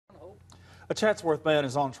A Chatsworth man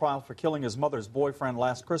is on trial for killing his mother's boyfriend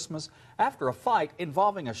last Christmas after a fight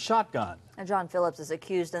involving a shotgun. And John Phillips is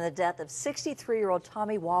accused in the death of 63-year-old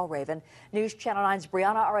Tommy Walraven. News Channel 9's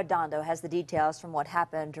Brianna Arredondo has the details from what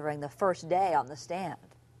happened during the first day on the stand.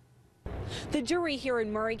 The jury here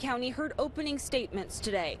in Murray County heard opening statements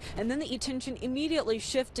today, and then the attention immediately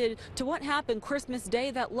shifted to what happened Christmas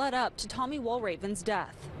Day that led up to Tommy Walraven's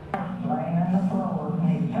death. Laying on the floor,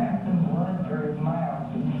 and he's passing blood through his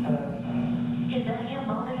mouth and stuff. Is that him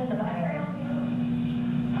moaning in the background?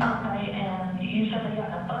 Okay, and you said they got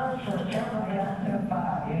in a bus, so it sounds like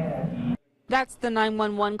Yeah. That's the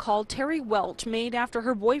 911 call Terri Welch made after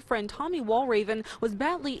her boyfriend Tommy Walraven was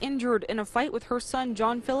badly injured in a fight with her son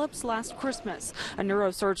John Phillips last Christmas. A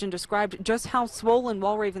neurosurgeon described just how swollen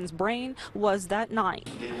Walraven's brain was that night.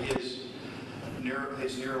 Did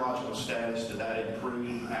his neurological status, did that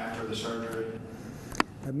improve after the surgery?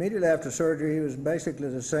 Immediately after surgery, he was basically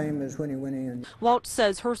the same as when he went in. Welch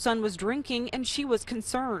says her son was drinking and she was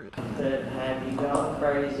concerned. Said, have you gone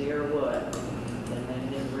crazy or what? And then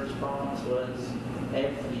his response was,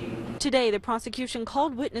 F you. Today, the prosecution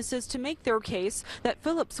called witnesses to make their case that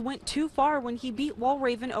Phillips went too far when he beat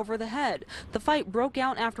Walraven over the head. The fight broke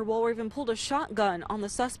out after Walraven pulled a shotgun on the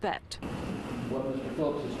suspect. What Mr.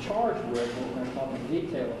 Phillips is charged with, what we're going to talk in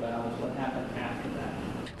detail about, is what happened after that.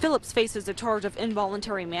 Phillips faces a charge of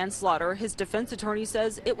involuntary manslaughter. His defense attorney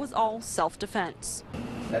says it was all self-defense.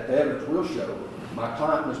 At the evidence will show, my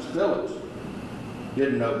client, Mr. Phillips,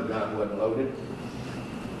 didn't know the gun wasn't loaded.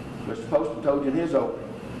 Mr. Poston told you in his opening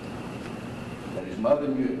that his mother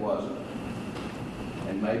knew it wasn't,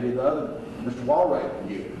 and maybe the other, Mr. Walraven,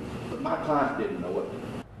 knew it, but my client didn't know it.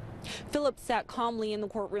 Phillips sat calmly in the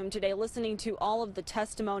courtroom today listening to all of the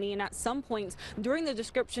testimony, and at some points during the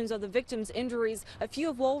descriptions of the victim's injuries, a few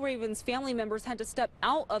of Walraven's family members had to step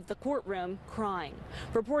out of the courtroom crying.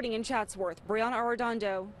 Reporting in Chatsworth, Brianna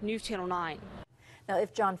Arredondo, News Channel 9. Now,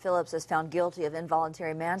 if John Phillips is found guilty of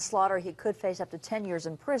involuntary manslaughter, he could face up to 10 years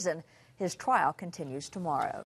in prison. His trial continues tomorrow.